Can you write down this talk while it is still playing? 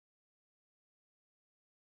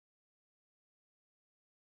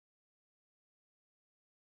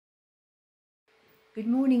Good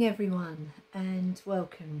morning everyone, and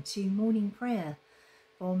welcome to morning prayer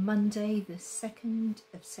for Monday the 2nd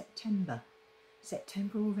of September.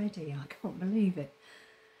 September already, I can't believe it.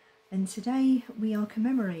 And today we are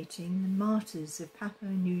commemorating the martyrs of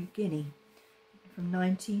Papua New Guinea from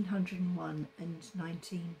 1901 and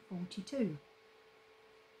 1942.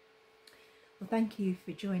 Well, thank you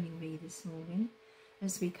for joining me this morning.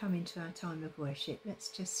 As we come into our time of worship, let's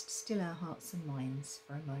just still our hearts and minds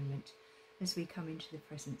for a moment as we come into the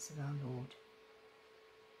presence of our Lord.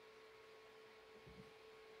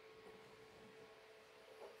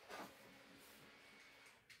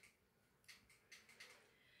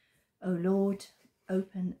 O Lord,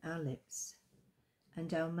 open our lips,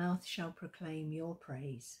 and our mouth shall proclaim your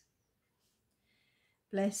praise.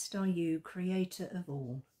 Blessed are you, Creator of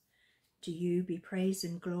all. To you be praise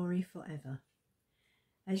and glory forever.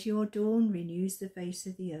 As your dawn renews the face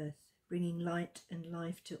of the earth, bringing light and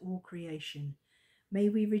life to all creation, may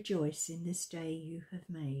we rejoice in this day you have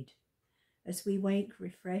made. As we wake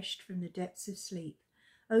refreshed from the depths of sleep,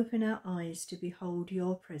 open our eyes to behold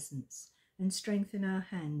your presence and strengthen our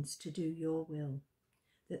hands to do your will,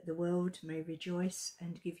 that the world may rejoice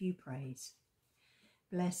and give you praise.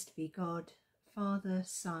 Blessed be God, Father,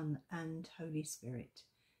 Son, and Holy Spirit.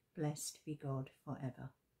 Blessed be God forever.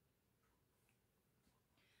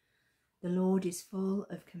 The Lord is full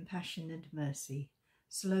of compassion and mercy,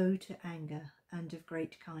 slow to anger and of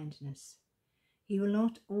great kindness. He will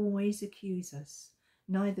not always accuse us,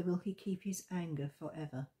 neither will he keep his anger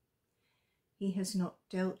forever. He has not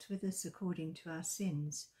dealt with us according to our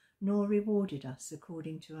sins, nor rewarded us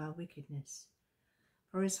according to our wickedness.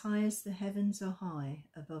 For as high as the heavens are high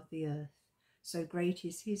above the earth, so great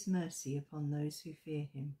is his mercy upon those who fear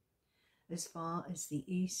him. As far as the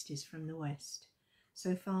east is from the west,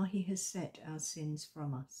 so far he has set our sins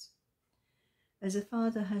from us. As a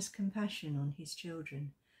father has compassion on his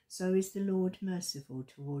children, so is the Lord merciful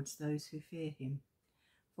towards those who fear him.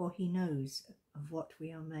 For he knows of what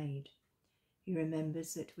we are made. He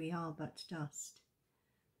remembers that we are but dust.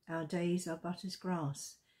 Our days are but as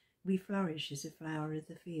grass. We flourish as a flower of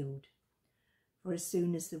the field. For as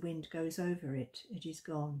soon as the wind goes over it, it is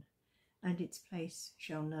gone, and its place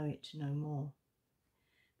shall know it no more.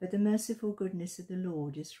 But the merciful goodness of the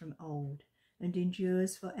Lord is from old, and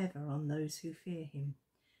endures forever on those who fear him,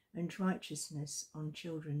 and righteousness on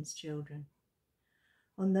children's children,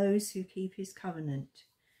 on those who keep his covenant,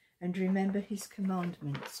 and remember his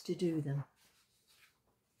commandments to do them.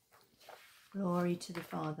 Glory to the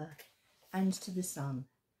Father, and to the Son,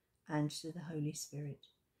 and to the Holy Spirit,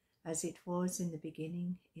 as it was in the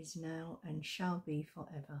beginning, is now, and shall be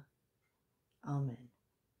forever. Amen.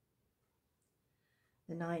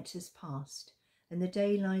 The night has passed, and the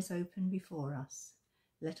day lies open before us.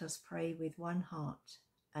 Let us pray with one heart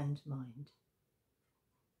and mind.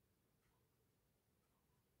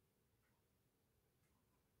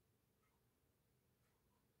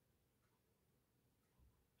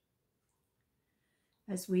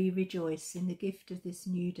 As we rejoice in the gift of this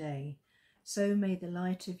new day, so may the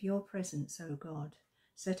light of your presence, O God,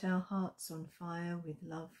 set our hearts on fire with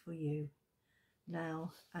love for you,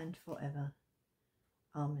 now and forever.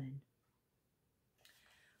 Amen.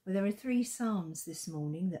 Well, there are 3 psalms this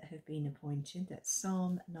morning that have been appointed. That's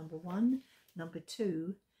Psalm number 1, number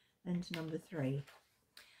 2, and number 3.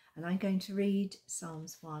 And I'm going to read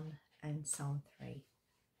Psalms 1 and Psalm 3,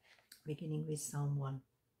 beginning with Psalm 1.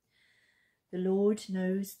 The Lord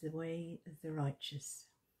knows the way of the righteous.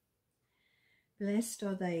 Blessed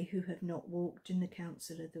are they who have not walked in the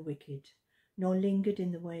counsel of the wicked, nor lingered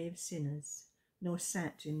in the way of sinners, nor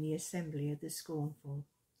sat in the assembly of the scornful.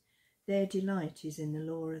 Their delight is in the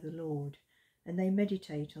law of the Lord, and they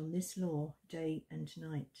meditate on this law day and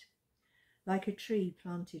night. Like a tree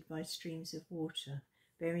planted by streams of water,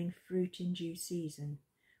 bearing fruit in due season,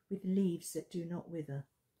 with leaves that do not wither,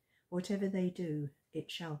 whatever they do, it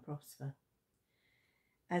shall prosper.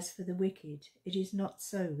 As for the wicked, it is not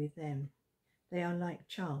so with them. They are like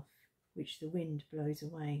chaff, which the wind blows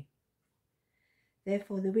away.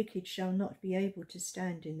 Therefore the wicked shall not be able to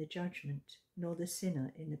stand in the judgment, nor the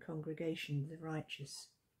sinner in the congregation of the righteous.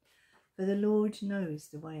 For the Lord knows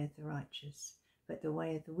the way of the righteous, but the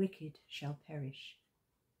way of the wicked shall perish.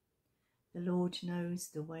 The Lord knows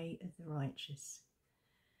the way of the righteous.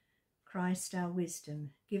 Christ our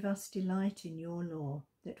wisdom, give us delight in your law,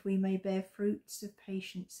 that we may bear fruits of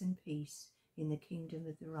patience and peace in the kingdom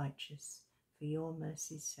of the righteous, for your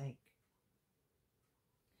mercy's sake.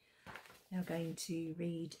 Now going to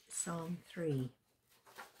read Psalm 3.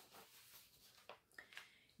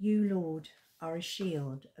 You, Lord, are a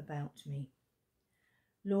shield about me.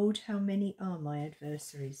 Lord, how many are my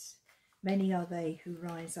adversaries? Many are they who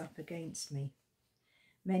rise up against me.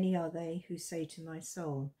 Many are they who say to my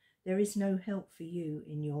soul, there is no help for you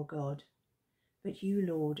in your God. But you,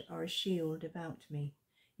 Lord, are a shield about me.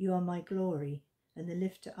 You are my glory and the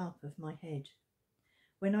lifter up of my head.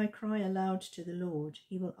 When I cry aloud to the Lord,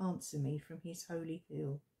 he will answer me from his holy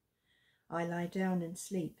hill. I lie down and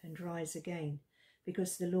sleep and rise again,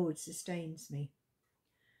 because the Lord sustains me.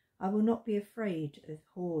 I will not be afraid of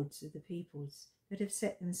hordes of the peoples that have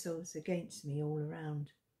set themselves against me all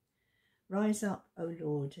around. Rise up, O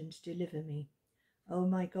Lord, and deliver me. O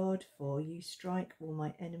my God, for you strike all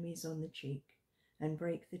my enemies on the cheek and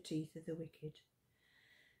break the teeth of the wicked.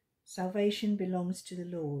 Salvation belongs to the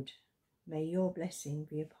Lord. May your blessing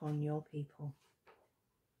be upon your people.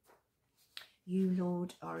 You,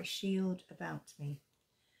 Lord, are a shield about me.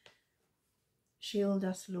 Shield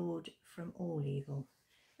us, Lord, from all evil,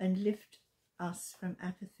 and lift us from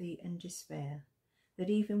apathy and despair, that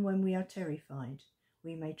even when we are terrified,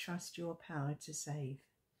 we may trust your power to save.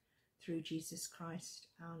 Through Jesus Christ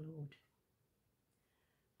our Lord.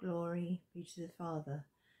 Glory be to the Father,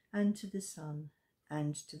 and to the Son,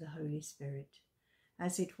 and to the Holy Spirit,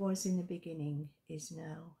 as it was in the beginning, is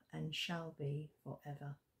now, and shall be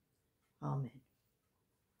forever. Amen.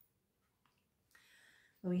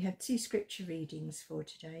 Well, we have two scripture readings for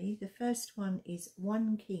today. The first one is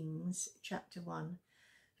 1 Kings chapter 1,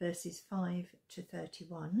 verses 5 to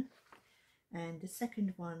 31. And the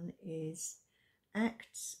second one is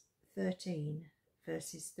Acts 13,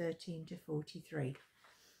 verses 13 to 43.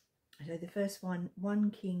 So the first one,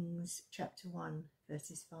 1 Kings chapter 1,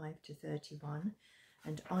 verses 5 to 31.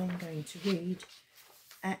 And I'm going to read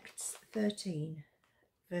Acts 13,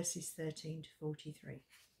 verses 13 to 43.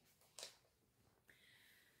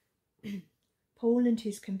 Paul and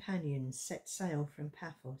his companions set sail from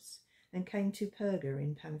Paphos and came to Perga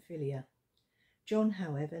in Pamphylia. John,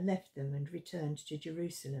 however, left them and returned to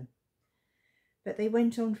Jerusalem. But they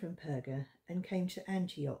went on from Perga and came to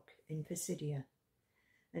Antioch in Pisidia.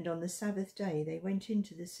 And on the Sabbath day they went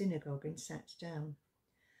into the synagogue and sat down.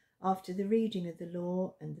 After the reading of the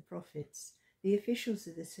law and the prophets, the officials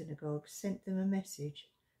of the synagogue sent them a message,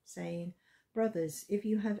 saying, Brothers, if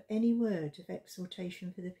you have any word of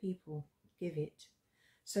exhortation for the people, give it.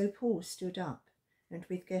 So Paul stood up and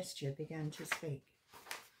with gesture began to speak.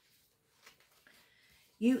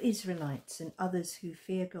 You Israelites and others who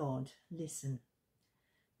fear God, listen.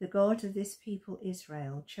 The God of this people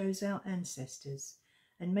Israel chose our ancestors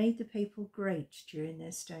and made the people great during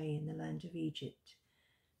their stay in the land of Egypt,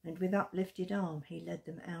 and with uplifted arm he led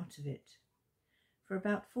them out of it. For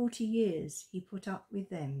about 40 years he put up with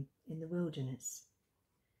them in the wilderness.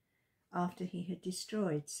 After he had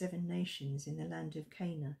destroyed 7 nations in the land of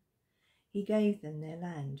Canaan, he gave them their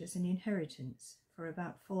land as an inheritance for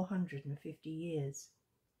about 450 years.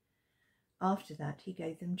 After that he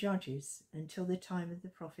gave them judges until the time of the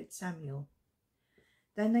prophet Samuel.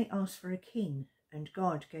 Then they asked for a king, and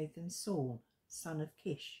God gave them Saul, son of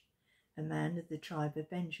Kish, a man of the tribe of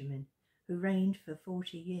Benjamin, who reigned for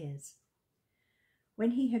 40 years.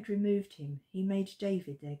 When he had removed him, he made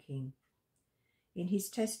David their king. In his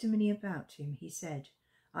testimony about him he said,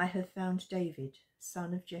 I have found David,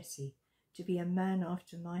 son of Jesse, to be a man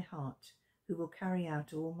after my heart, who will carry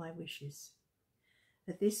out all my wishes.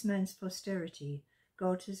 Of this man's posterity,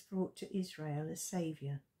 God has brought to Israel a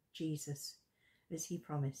Saviour, Jesus, as he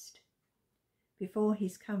promised. Before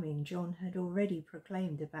his coming, John had already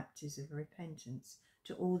proclaimed the baptism of repentance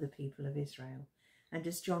to all the people of Israel, and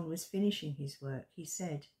as John was finishing his work, he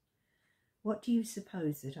said, What do you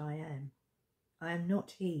suppose that I am? I am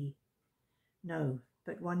not he. No,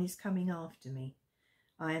 but one is coming after me.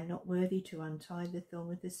 I am not worthy to untie the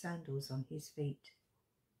thong of the sandals on his feet.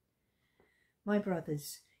 My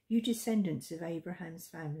brothers, you descendants of Abraham's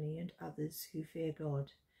family and others who fear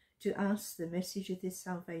God, to us the message of this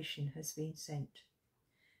salvation has been sent.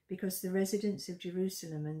 Because the residents of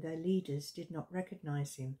Jerusalem and their leaders did not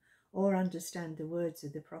recognize him or understand the words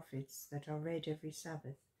of the prophets that are read every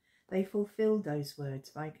Sabbath, they fulfilled those words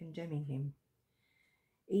by condemning him.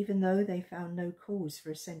 Even though they found no cause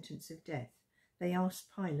for a sentence of death, they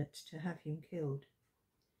asked Pilate to have him killed.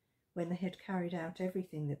 When they had carried out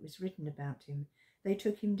everything that was written about him, they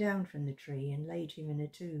took him down from the tree and laid him in a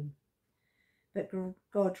tomb. But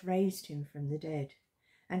God raised him from the dead,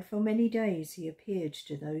 and for many days he appeared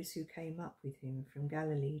to those who came up with him from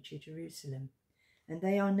Galilee to Jerusalem, and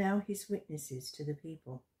they are now his witnesses to the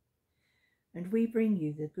people. And we bring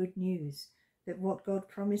you the good news that what God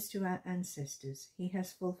promised to our ancestors he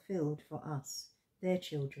has fulfilled for us, their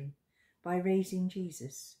children, by raising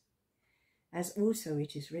Jesus. As also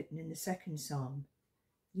it is written in the 2nd Psalm,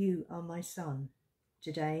 You are my son,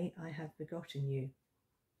 Today I have begotten you.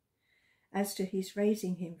 As to his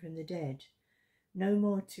raising him from the dead, no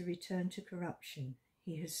more to return to corruption,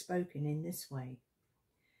 he has spoken in this way.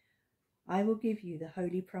 I will give you the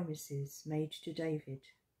holy promises made to David.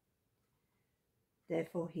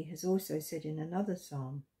 Therefore he has also said in another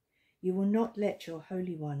psalm, you will not let your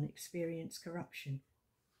Holy One experience corruption.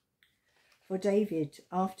 For David,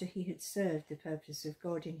 after he had served the purpose of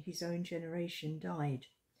God in his own generation, died,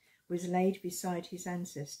 was laid beside his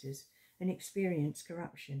ancestors, and experienced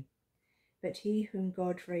corruption. But he whom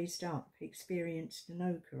God raised up experienced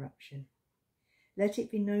no corruption. Let it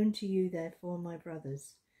be known to you, therefore, my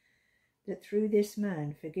brothers, that through this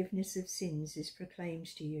man forgiveness of sins is proclaimed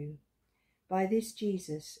to you. By this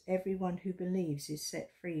Jesus, everyone who believes is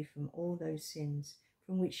set free from all those sins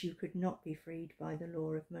from which you could not be freed by the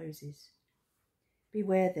law of Moses.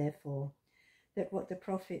 Beware, therefore, that what the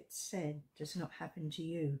prophets said does not happen to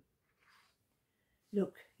you.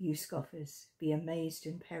 Look, you scoffers, be amazed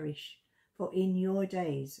and perish, for in your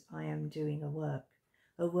days I am doing a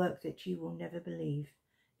work that you will never believe,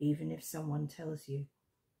 even if someone tells you.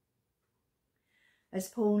 As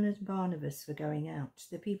Paul and Barnabas were going out,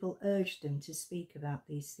 the people urged them to speak about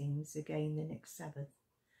these things again the next Sabbath.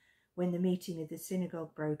 When the meeting of the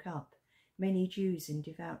synagogue broke up, many Jews and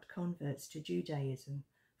devout converts to Judaism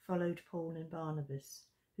followed Paul and Barnabas,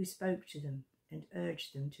 who spoke to them and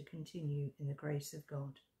urged them to continue in the grace of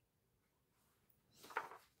God.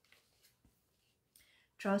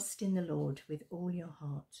 Trust in the Lord with all your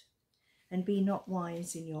heart, and be not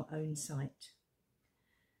wise in your own sight.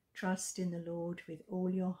 Trust in the Lord with all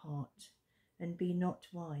your heart, and be not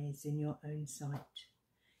wise in your own sight.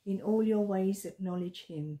 In all your ways acknowledge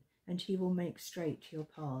him, and he will make straight your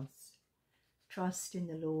paths. Trust in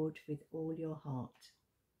the Lord with all your heart.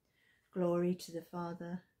 Glory to the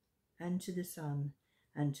Father, and to the Son,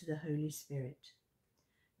 and to the Holy Spirit.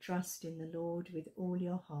 Trust in the Lord with all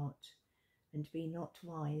your heart, and be not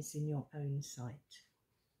wise in your own sight.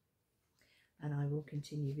 And I will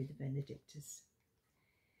continue with the Benedictus.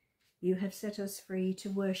 You have set us free to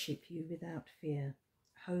worship you without fear,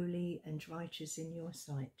 holy and righteous in your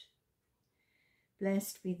sight.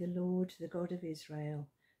 Blessed be the Lord, the God of Israel,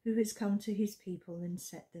 who has come to his people and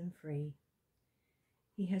set them free.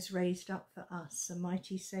 He has raised up for us a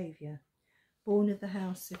mighty Saviour, born of the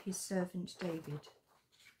house of his servant David.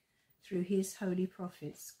 Through his holy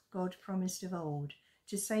prophets, God promised of old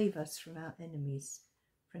to save us from our enemies,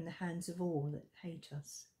 from the hands of all that hate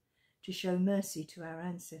us, to show mercy to our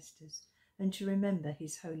ancestors, and to remember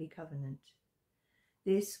his holy covenant.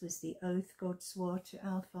 This was the oath God swore to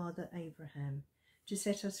our father Abraham, to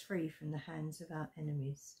set us free from the hands of our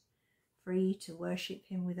enemies, free to worship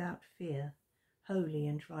him without fear, holy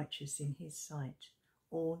and righteous in his sight,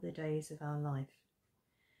 all the days of our life.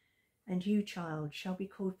 And you, child, shall be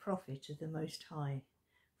called prophet of the Most High,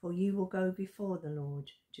 for you will go before the Lord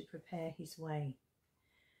to prepare his way,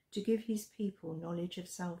 to give his people knowledge of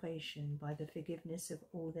salvation by the forgiveness of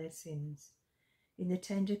all their sins. In the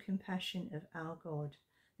tender compassion of our God,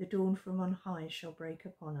 the dawn from on high shall break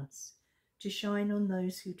upon us, to shine on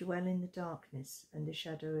those who dwell in the darkness and the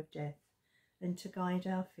shadow of death, and to guide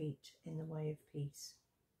our feet in the way of peace.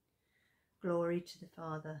 Glory to the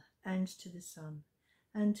Father, and to the Son,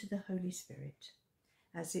 and to the Holy Spirit,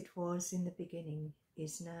 as it was in the beginning,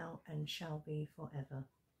 is now, and shall be forever.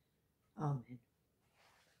 Amen.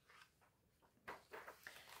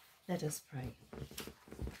 Let us pray.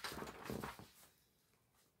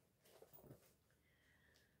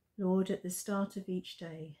 Lord, at the start of each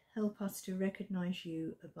day, help us to recognise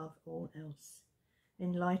you above all else.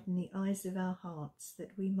 Enlighten the eyes of our hearts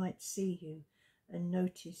that we might see you and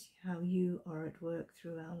notice how you are at work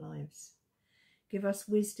through our lives. Give us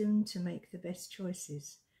wisdom to make the best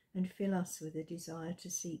choices and fill us with a desire to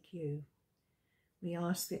seek you. We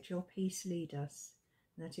ask that your peace lead us,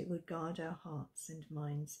 and that it would guard our hearts and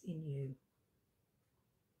minds in you.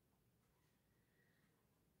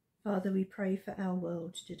 Father, we pray for our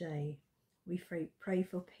world today. We pray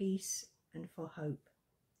for peace and for hope.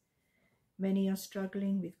 Many are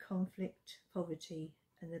struggling with conflict, poverty,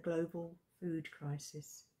 and the global food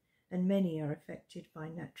crisis, and many are affected by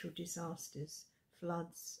natural disasters,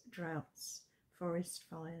 floods, droughts, forest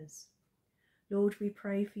fires. Lord, we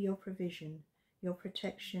pray for your provision, your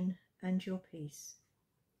protection, and your peace.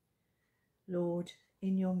 Lord,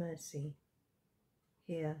 in your mercy,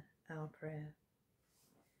 hear our prayer.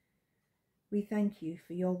 We thank you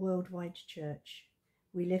for your worldwide church.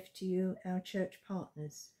 We lift to you our church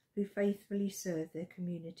partners who faithfully serve their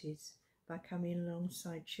communities by coming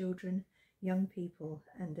alongside children, young people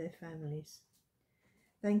and their families.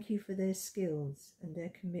 Thank you for their skills and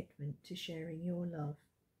their commitment to sharing your love.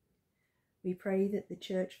 We pray that the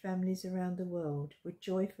church families around the world would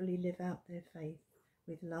joyfully live out their faith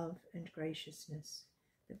with love and graciousness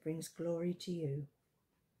that brings glory to you.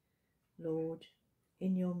 Lord,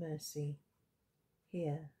 in your mercy,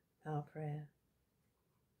 hear our prayer.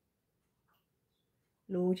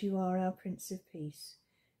 Lord, you are our Prince of Peace,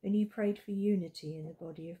 and you prayed for unity in the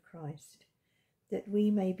body of Christ, that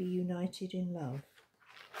we may be united in love,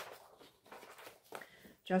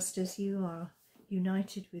 just as you are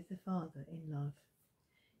united with the Father in love.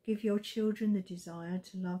 Give your children the desire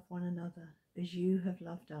to love one another as you have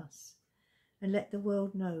loved us, and let the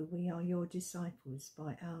world know we are your disciples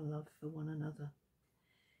by our love for one another.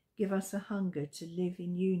 Give us a hunger to live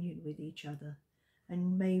in union with each other,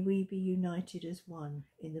 and may we be united as one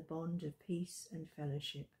in the bond of peace and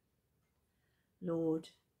fellowship. Lord,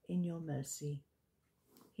 in your mercy,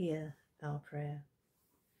 hear our prayer.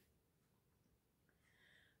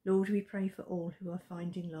 Lord, we pray for all who are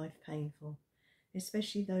finding life painful,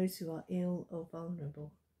 especially those who are ill or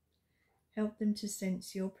vulnerable. Help them to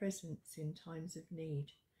sense your presence in times of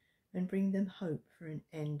need, and bring them hope for an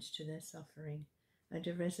end to their suffering and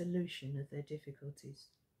a resolution of their difficulties.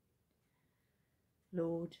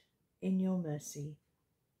 Lord, in your mercy,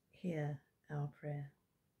 hear our prayer.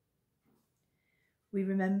 We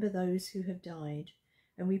remember those who have died,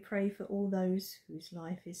 and we pray for all those whose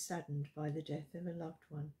life is saddened by the death of a loved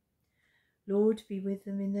one. Lord, be with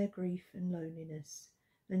them in their grief and loneliness,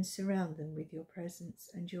 and surround them with your presence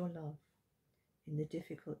and your love in the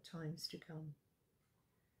difficult times to come.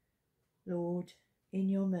 Lord, in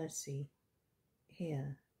your mercy,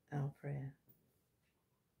 hear our prayer.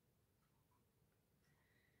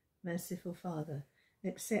 Merciful Father,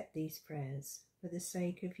 accept these prayers for the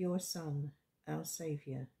sake of your Son, our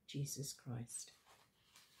Saviour, Jesus Christ.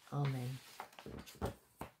 Amen.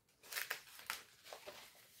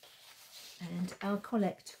 And our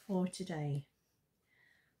collect for today.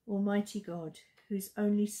 Almighty God, whose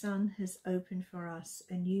only Son has opened for us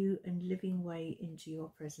a new and living way into your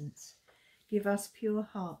presence, give us pure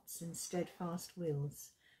hearts and steadfast wills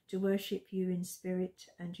to worship you in spirit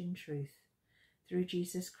and in truth, through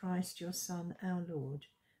Jesus Christ, your Son, our Lord,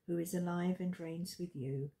 who is alive and reigns with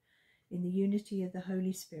you, in the unity of the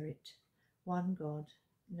Holy Spirit, one God,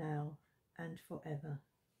 now and forever.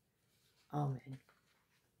 Amen.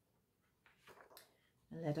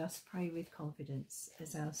 And let us pray with confidence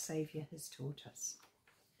as our Saviour has taught us.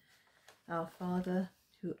 Our Father,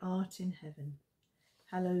 who art in heaven,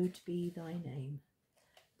 hallowed be thy name.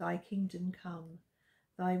 Thy kingdom come,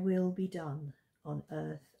 thy will be done, on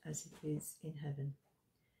earth as it is in heaven.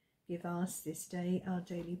 Give us this day our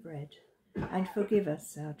daily bread, and forgive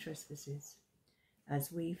us our trespasses,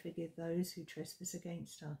 as we forgive those who trespass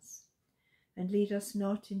against us. And lead us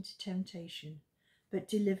not into temptation, but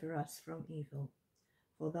deliver us from evil.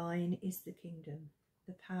 For thine is the kingdom,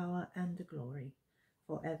 the power and the glory,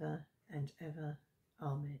 for ever and ever.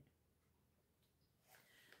 Amen.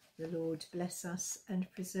 The Lord bless us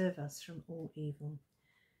and preserve us from all evil,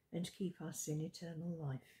 and keep us in eternal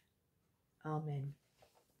life. Amen.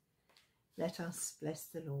 Let us bless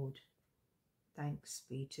the Lord. Thanks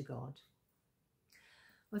be to God.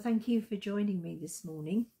 Well, thank you for joining me this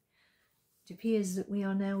morning. It appears that we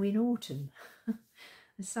are now in autumn.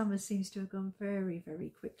 The summer seems to have gone very, very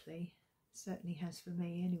quickly. It certainly has for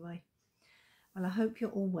me anyway. Well, I hope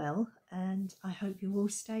you're all well, and I hope you all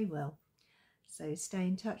stay well. So stay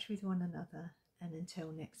in touch with one another, and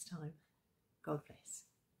until next time, God bless.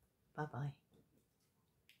 Bye-bye.